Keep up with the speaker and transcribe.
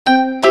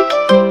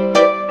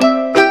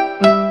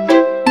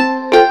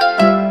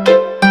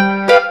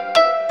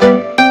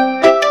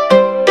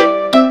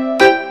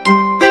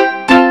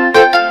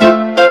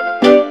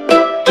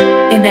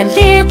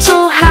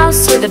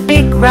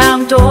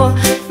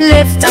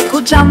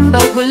Jumbo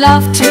who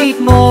loved to eat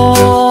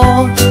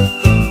more.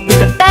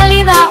 With a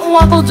belly that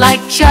wobbled like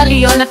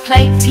jelly on a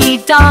plate,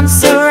 he'd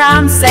dance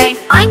around saying,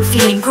 "I'm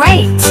feeling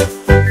great."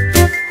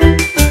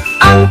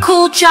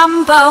 Uncle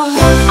Jumbo,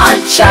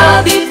 Aunt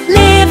Chubby,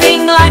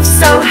 living life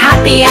so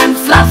happy and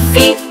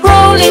fluffy,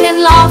 rolling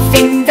and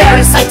laughing, they're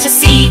a sight to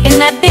see in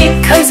their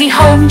big cozy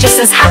home, just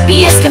as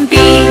happy as can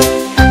be.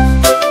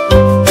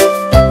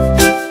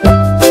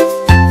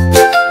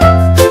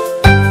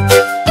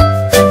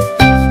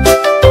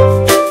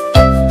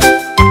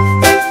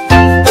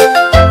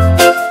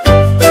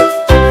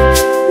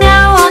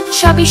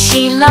 Chubby,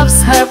 she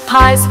loves her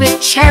pies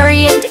with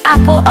cherry and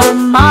apple, oh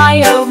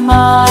my, oh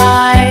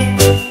my.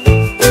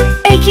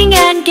 Baking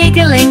and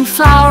giggling,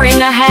 flour in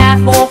her hair,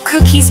 more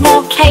cookies,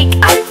 more cake,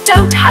 I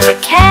don't have a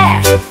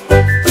care.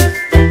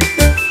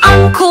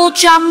 Uncle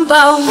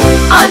Jumbo,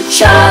 Aunt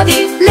Chubby,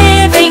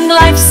 living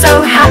life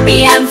so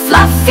happy and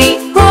fluffy,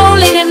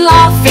 rolling and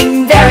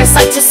laughing, they're a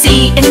sight to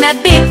see in their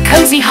big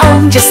cozy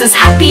home, just as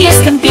happy as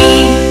can be.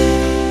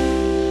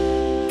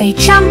 They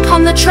jump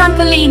on the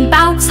trampoline,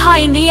 bounce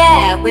high in the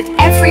air, with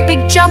every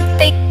big jump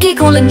they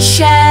giggle and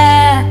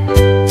share.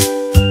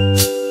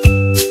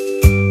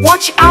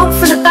 Watch out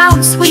for the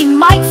bounce, we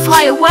might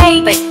fly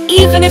away, but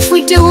even if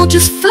we do, we'll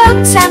just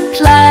float and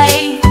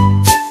play.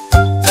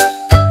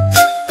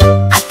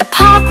 At the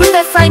park with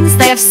their friends,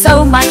 they have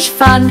so much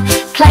fun,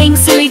 playing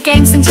silly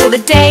games until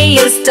the day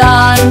is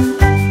done.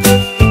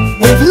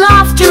 With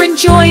laughter and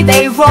joy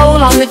they roll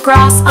on the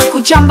grass,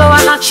 Uncle Jumbo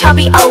and Aunt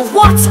Chubby, oh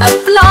what a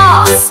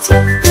blast!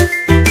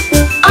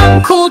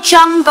 Uncle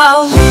Jumbo,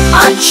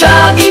 Aunt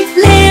Chubby,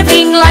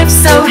 living life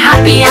so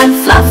happy and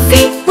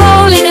fluffy,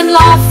 rolling and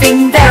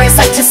laughing, they're a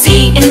sight to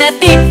see in their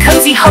big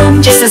cozy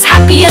home, just as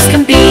happy as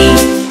can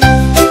be.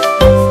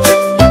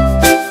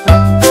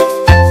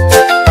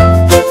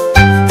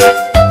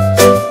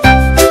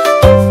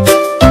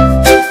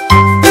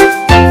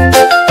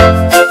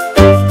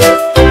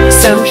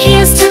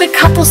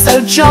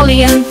 So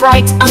jolly and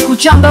bright, Uncle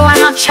Jumbo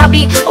and Aunt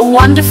Chubby, a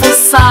wonderful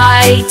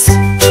sight.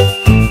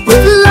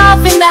 With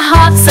love in their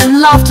hearts and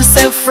laughter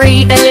so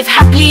free, they live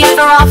happily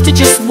ever after,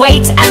 just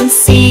wait and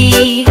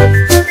see.